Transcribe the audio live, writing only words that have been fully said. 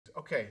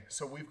Okay,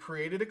 so we've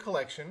created a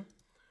collection.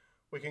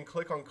 We can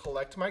click on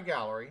Collect My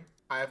Gallery.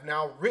 I have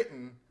now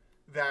written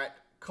that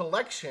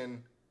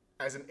collection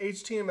as an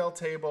HTML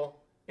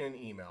table in an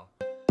email.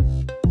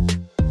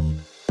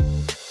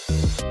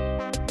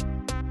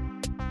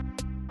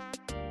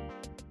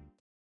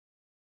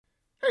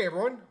 Hey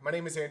everyone, my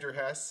name is Andrew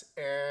Hess,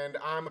 and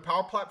I'm a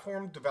Power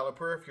Platform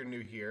developer if you're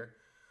new here.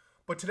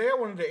 But today I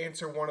wanted to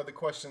answer one of the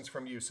questions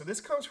from you. So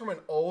this comes from an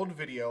old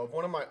video of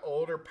one of my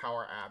older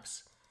Power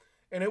apps,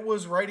 and it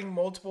was writing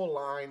multiple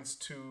lines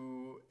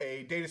to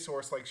a data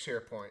source like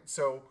SharePoint.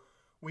 So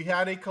we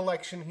had a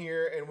collection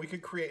here, and we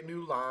could create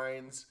new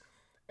lines,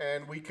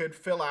 and we could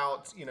fill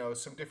out,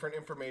 some different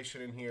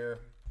information in here,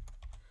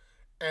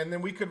 and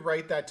then we could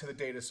write that to the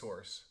data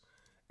source.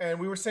 And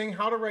we were saying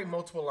how to write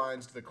multiple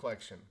lines to the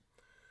collection.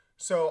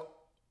 So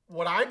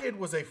what I did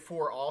was a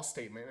ForAll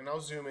statement, and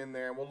I'll zoom in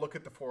there and we'll look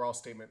at the ForAll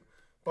statement.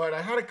 But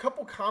I had a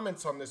couple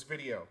comments on this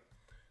video.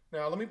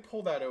 Now let me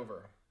pull that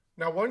over.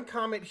 Now one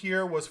comment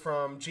here was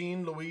from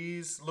Jean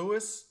Louise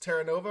Lewis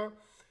Terranova,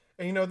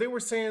 and they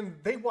were saying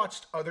they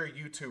watched other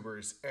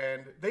YouTubers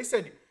and they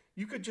said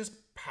you could just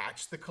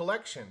patch the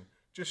collection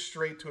just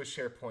straight to a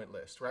SharePoint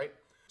list, right?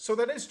 So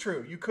that is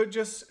true. You could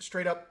just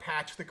straight up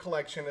patch the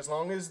collection as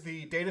long as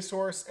the data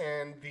source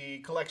and the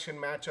collection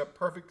match up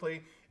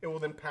perfectly. It will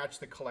then patch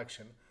the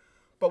collection.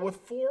 But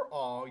with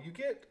ForAll, you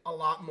get a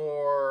lot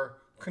more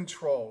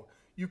control.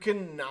 You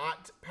can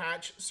not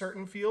patch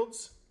certain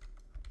fields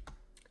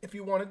if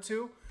you wanted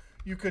to.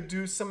 You could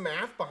do some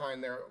math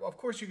behind there. Of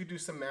course, you could do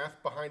some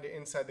math behind it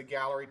inside the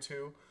gallery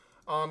too.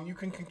 You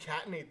can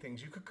concatenate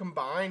things. You could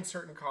combine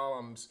certain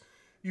columns.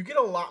 You get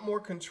a lot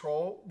more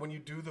control when you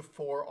do the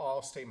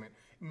ForAll statement.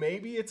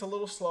 Maybe it's a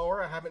little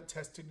slower. I haven't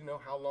tested,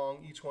 how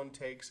long each one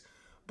takes.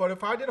 But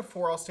if I did a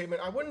ForAll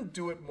statement, I wouldn't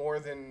do it more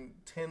than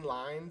 10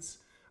 lines.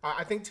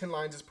 I think 10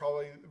 lines is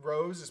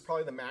rows is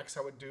probably the max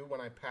I would do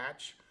when I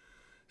patch.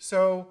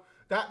 So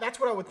that's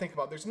what I would think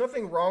about. There's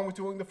nothing wrong with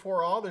doing the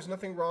ForAll. There's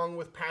nothing wrong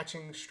with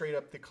patching straight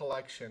up the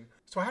collection.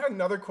 So I had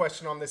another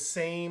question on this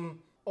same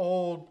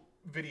old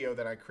video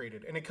that I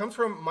created, and it comes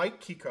from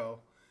MyPeople.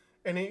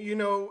 And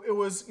it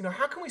was,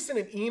 how can we send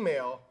an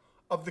email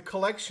of the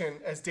collection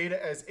as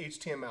data as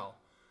HTML?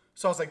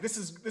 So I was like, this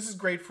is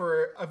great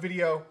for a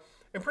video.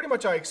 And pretty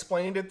much I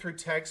explained it through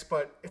text,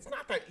 but it's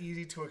not that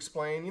easy to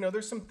explain.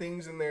 There's some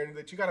things in there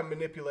that you got to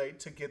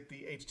manipulate to get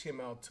the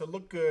HTML to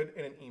look good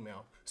in an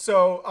email.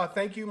 So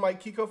thank you,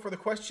 MyPeople, for the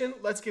question.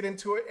 Let's get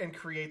into it and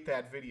create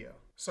that video.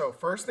 So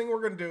first thing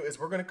we're going to do is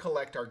we're going to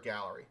collect our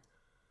gallery.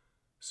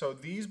 So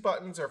these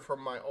buttons are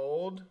from my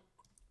old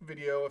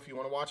video. If you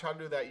want to watch how to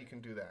do that, you can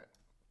do that.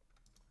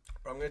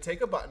 But I'm going to take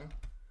a button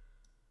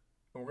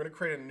and we're going to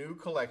create a new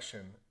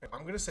collection.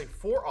 I'm going to say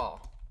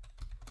ForAll.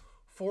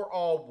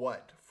 ForAll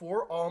what?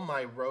 ForAll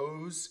my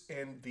rows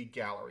in the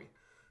gallery.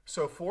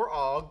 So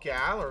ForAll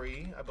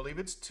gallery, I believe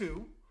it's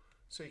 2.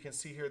 So you can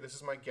see here, this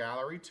is my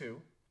gallery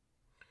 2.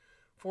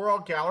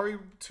 ForAll gallery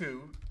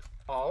 2,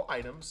 all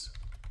items.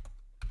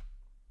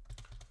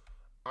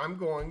 I'm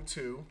going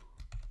to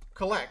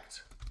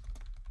collect.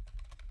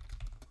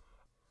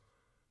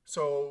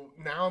 So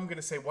now I'm going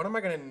to say, what am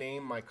I going to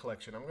name my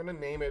collection? I'm going to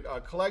name it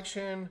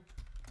collection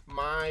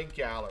my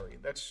gallery.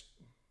 That's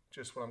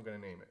just what I'm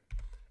going to name it.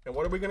 And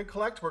what are we going to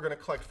collect? We're going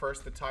to collect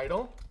first the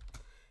title,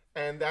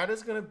 and that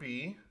is going to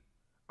be,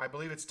 I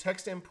believe it's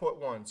text input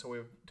 1. So we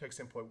have text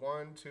input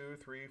 1, 2,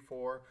 3,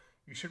 4.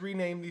 You should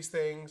rename these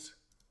things,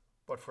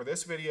 but for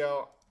this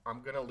video,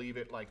 I'm going to leave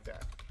it like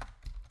that.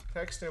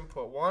 Text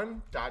input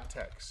 1 dot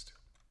text.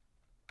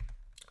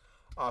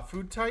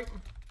 FoodType.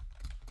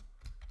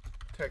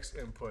 Text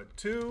input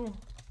 2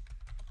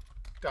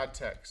 dot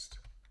text.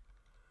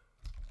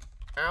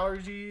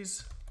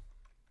 Allergies.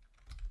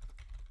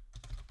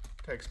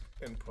 Text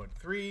input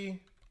 3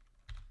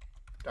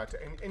 dot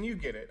and you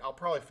get it. I'll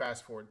probably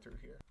fast forward through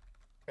here.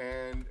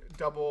 And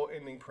double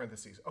ending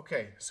parentheses.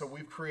 Okay, so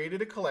we've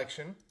created a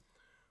collection.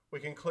 We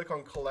can click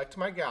on Collect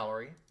My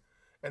Gallery,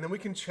 and then we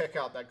can check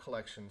out that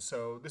collection.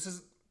 So this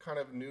is kind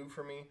of new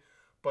for me,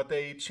 but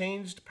they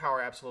changed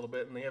Power Apps a little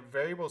bit, and they have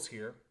variables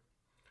here.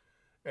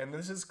 And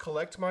this is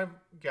Collect My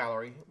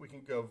Gallery. We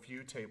can go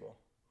View Table.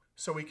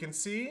 So we can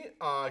see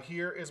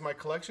here is my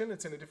collection.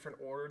 It's in a different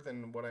order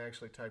than what I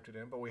actually typed it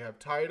in, but we have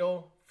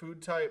title,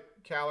 food type,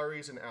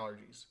 calories, and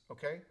allergies,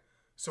 okay?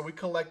 So we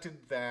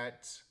collected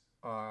that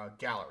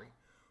gallery.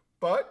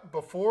 But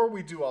before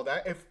we do all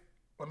that,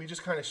 let me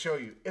just kind of show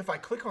you. If I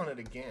click on it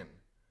again,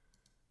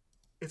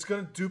 it's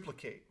going to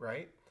duplicate,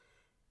 right?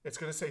 It's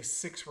going to say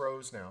 6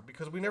 rows now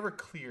because we never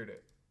cleared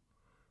it,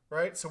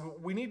 right? So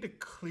we need to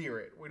clear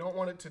it. We don't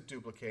want it to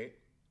duplicate.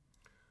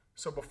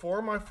 So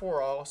before my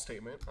ForAll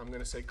statement, I'm going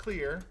to say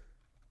clear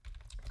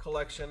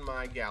collection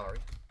my gallery.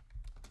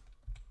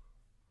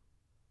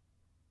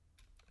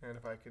 And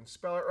if I can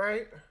spell it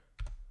right,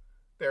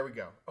 there we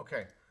go.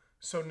 Okay,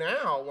 so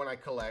now when I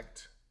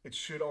collect, it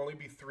should only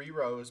be 3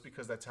 rows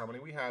because that's how many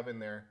we have in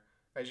there.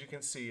 As you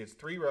can see, it's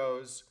 3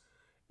 rows.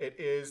 It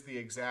is the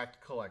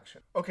exact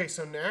collection. Okay,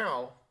 so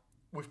now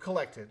we've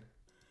collected.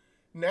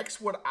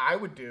 Next, what I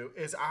would do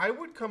is I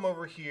would come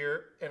over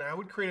here and I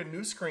would create a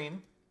new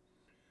screen,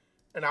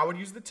 and I would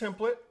use the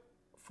template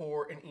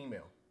for an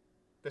email.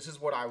 This is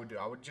what I would do.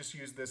 I would just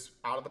use this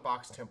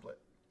out-of-the-box template.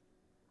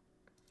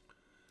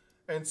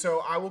 And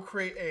so I will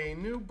create a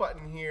new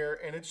button here,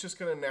 and it's just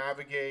going to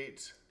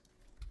navigate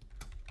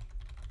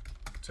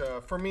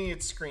to, for me,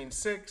 it's screen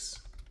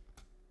 6.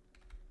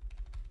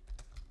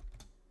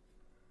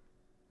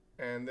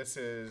 And this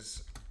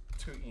is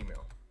to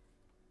email.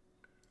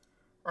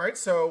 All right,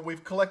 so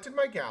we've collected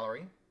my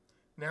gallery.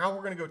 Now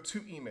we're going to go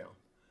to email.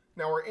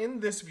 Now we're in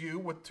this view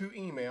with to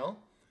email,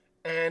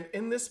 and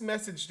in this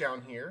message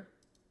down here,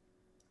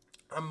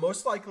 I'm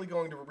most likely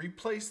going to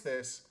replace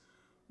this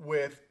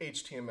with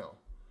HTML.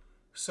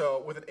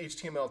 So with an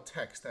HTML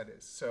text, that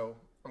is. So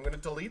I'm going to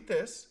delete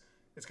this.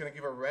 It's going to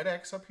give a red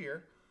X up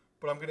here,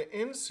 but I'm going to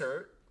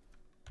insert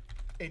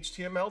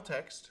HTML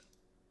text.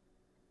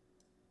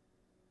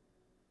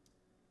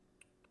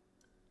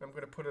 I'm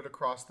going to put it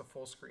across the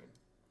full screen.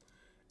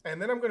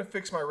 And then I'm going to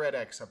fix my red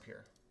X up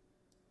here.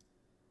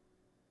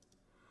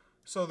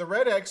 So the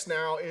red X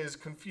now is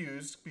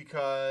confused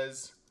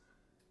because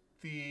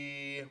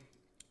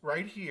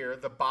right here,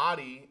 the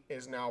body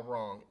is now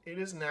wrong. It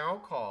is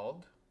now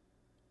called,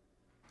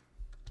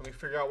 let me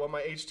figure out what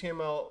my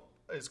HTML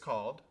is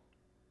called,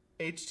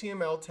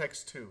 HTML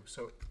text 2.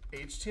 So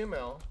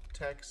HTML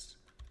text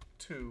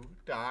 2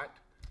 dot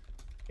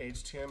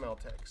HTML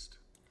text.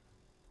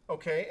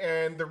 Okay,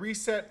 and the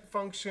reset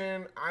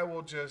function, I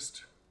will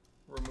just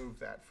remove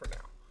that for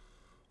now.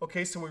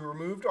 Okay, so we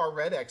removed our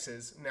red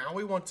X's. Now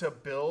we want to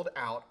build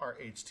out our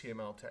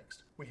HTML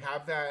text. We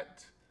have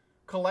that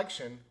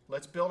collection.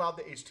 Let's build out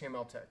the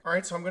HTML text. All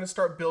right, so I'm going to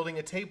start building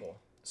a table.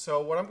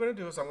 So what I'm going to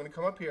do is I'm going to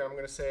come up here. I'm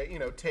going to say,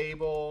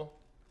 table,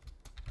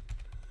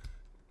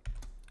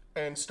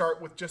 and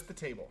start with just the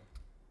table.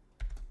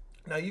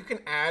 Now you can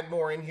add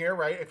more in here,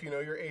 right? If you know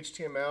your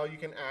HTML, you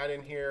can add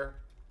in here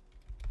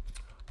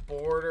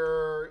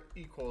border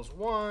equals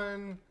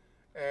 1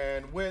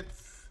 and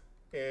width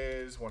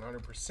is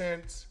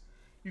 100%.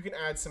 You can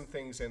add some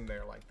things in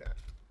there like that.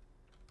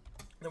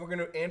 Then we're going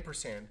to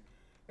ampersand,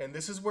 and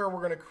this is where we're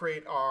going to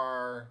create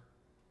our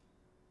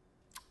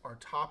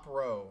top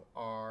row,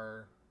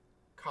 our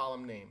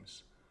column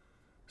names.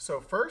 So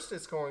first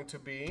it's going to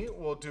be,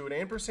 we'll do an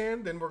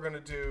ampersand, then we're going to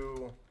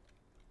do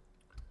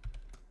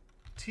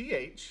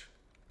th,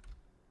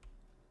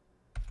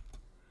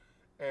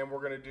 and we're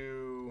going to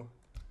do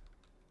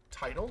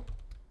title.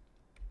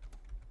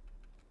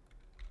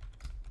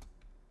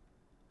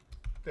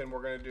 Then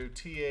we're going to do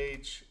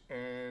th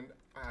and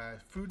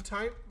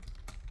FoodType.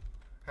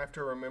 I have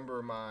to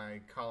remember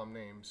my column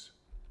names.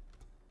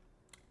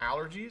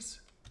 Allergies.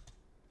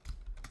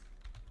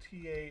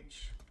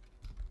 Th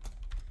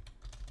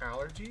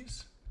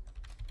allergies.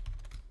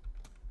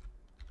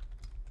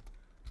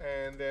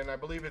 And then I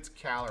believe it's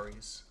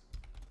calories.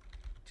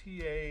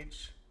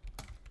 Th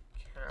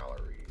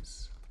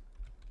calories.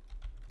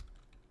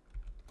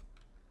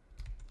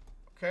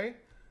 Okay,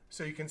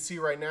 so you can see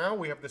right now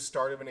we have the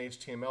start of an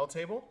HTML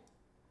table.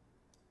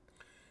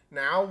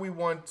 Now we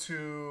want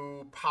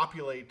to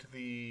populate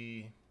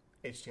the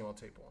HTML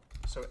table.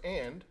 So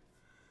and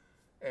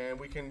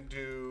we can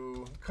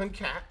do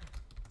concat.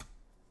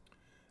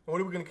 And what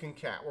are we going to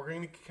concat? We're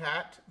going to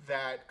concat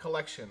that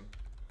collection.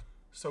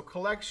 So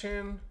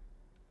collection,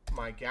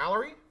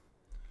 MyGallery,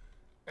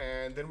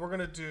 and then we're going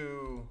to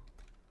do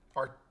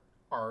our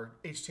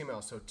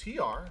HTML. So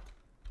tr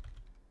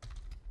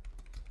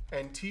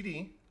and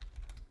td,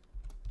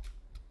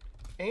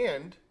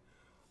 and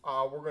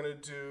we're going to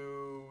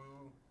do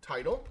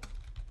title,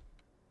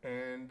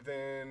 and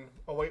then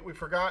we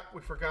forgot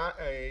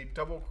a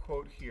double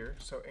quote here.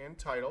 So and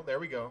title, there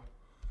we go.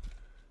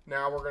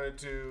 Now we're going to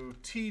do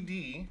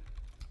td,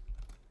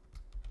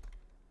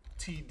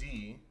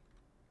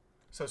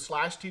 so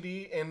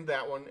 /td end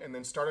that one, and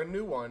then start a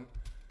new one,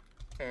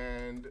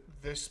 and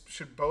this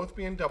should both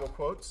be in double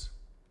quotes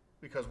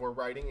because we're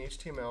writing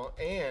HTML,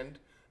 and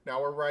now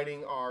we're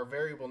writing our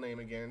variable name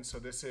again. So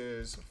this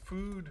is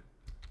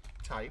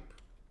FoodType,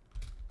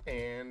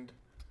 and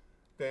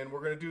then we're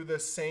going to do the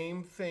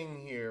same thing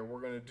here.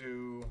 We're going to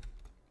do,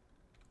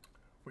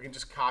 we can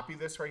just copy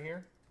this right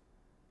here.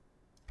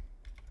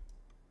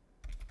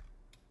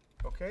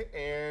 Okay,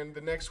 and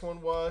the next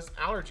one was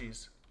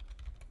allergies.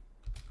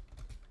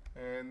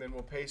 And then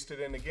we'll paste it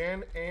in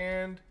again,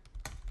 and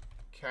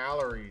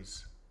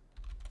calories,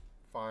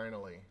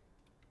 finally.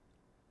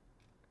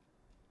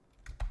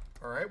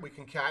 All right, we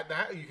can cat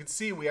that. You can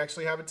see we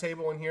actually have a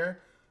table in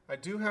here. I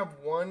do have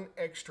one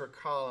extra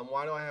column.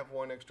 Why do I have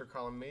one extra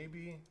column?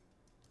 Maybe.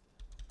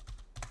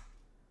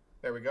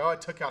 There we go. I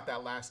took out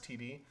that last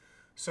TD.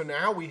 So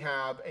now we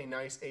have a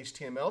nice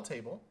HTML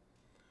table.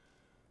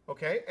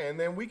 Okay, and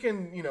then we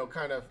can,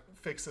 kind of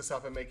fix this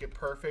up and make it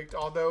perfect.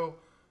 Although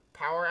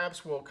Power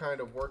Apps will kind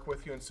of work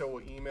with you, and so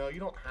will email. You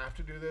don't have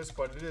to do this,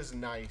 but it is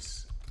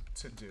nice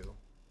to do.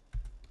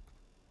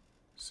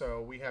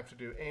 So we have to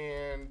do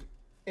and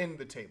in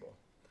the table.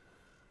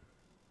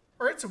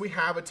 All right, so we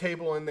have a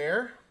table in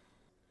there.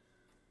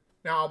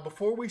 Now,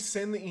 before we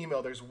send the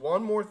email, there's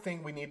one more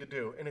thing we need to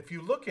do. And if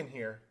you look in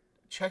here,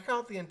 check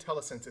out the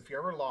IntelliSense. If you're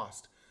ever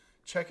lost,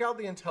 check out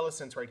the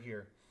IntelliSense right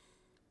here.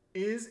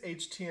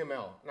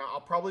 IsHTML. Now,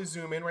 I'll probably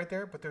zoom in right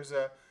there, but there's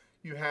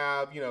you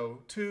have,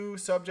 to,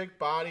 subject,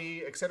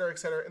 body, etc.,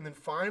 etc. And then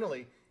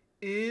finally,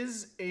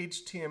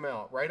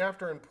 IsHTML, right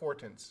after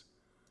importance.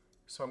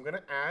 So I'm going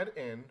to add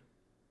in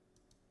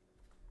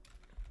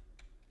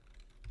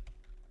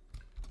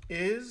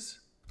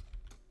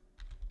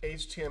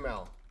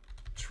IsHTML,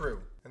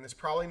 true. And this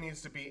probably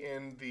needs to be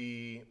in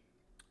the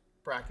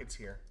brackets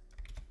here.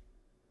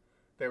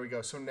 There we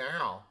go. So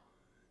now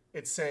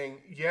it's saying,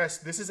 yes,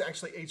 this is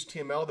actually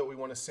HTML that we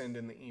want to send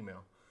in the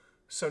email.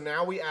 So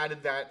now we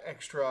added that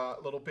extra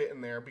little bit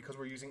in there because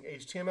we're using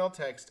HTML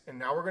text, and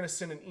now we're going to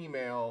send an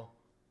email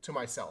to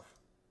myself.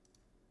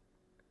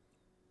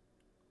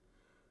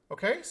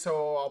 Okay,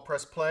 so I'll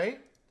press play.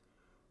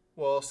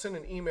 We'll send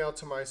an email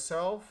to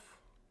myself.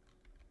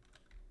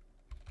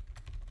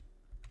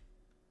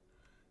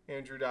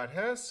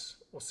 Andrew.Hess.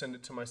 We'll send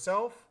it to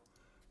myself.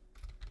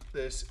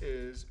 This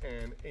is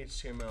an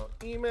HTML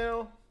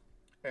email,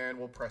 and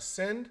we'll press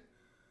send.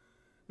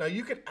 Now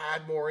you could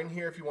add more in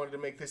here if you wanted to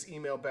make this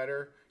email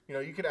better.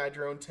 You could add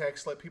your own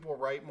text, let people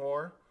write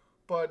more,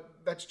 but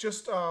that's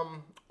just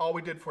all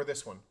we did for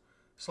this one.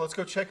 So let's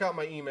go check out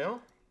my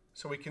email.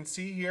 So we can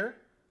see here,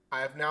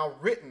 I have now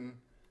written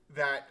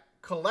that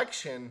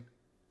collection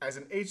as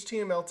an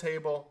HTML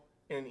table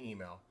in an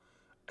email.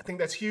 I think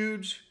that's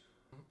huge.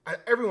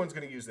 Everyone's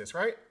going to use this,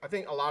 right? I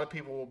think a lot of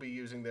people will be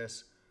using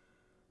this,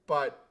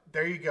 but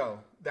there you go.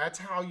 That's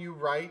how you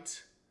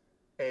write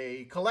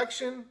a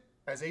collection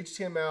as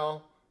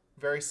HTML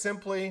very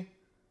simply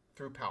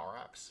through Power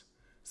Apps.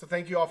 So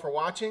thank you all for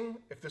watching.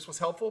 If this was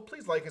helpful,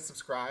 please like and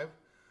subscribe.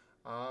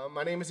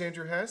 My name is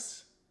Andrew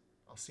Hess.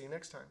 I'll see you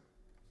next time.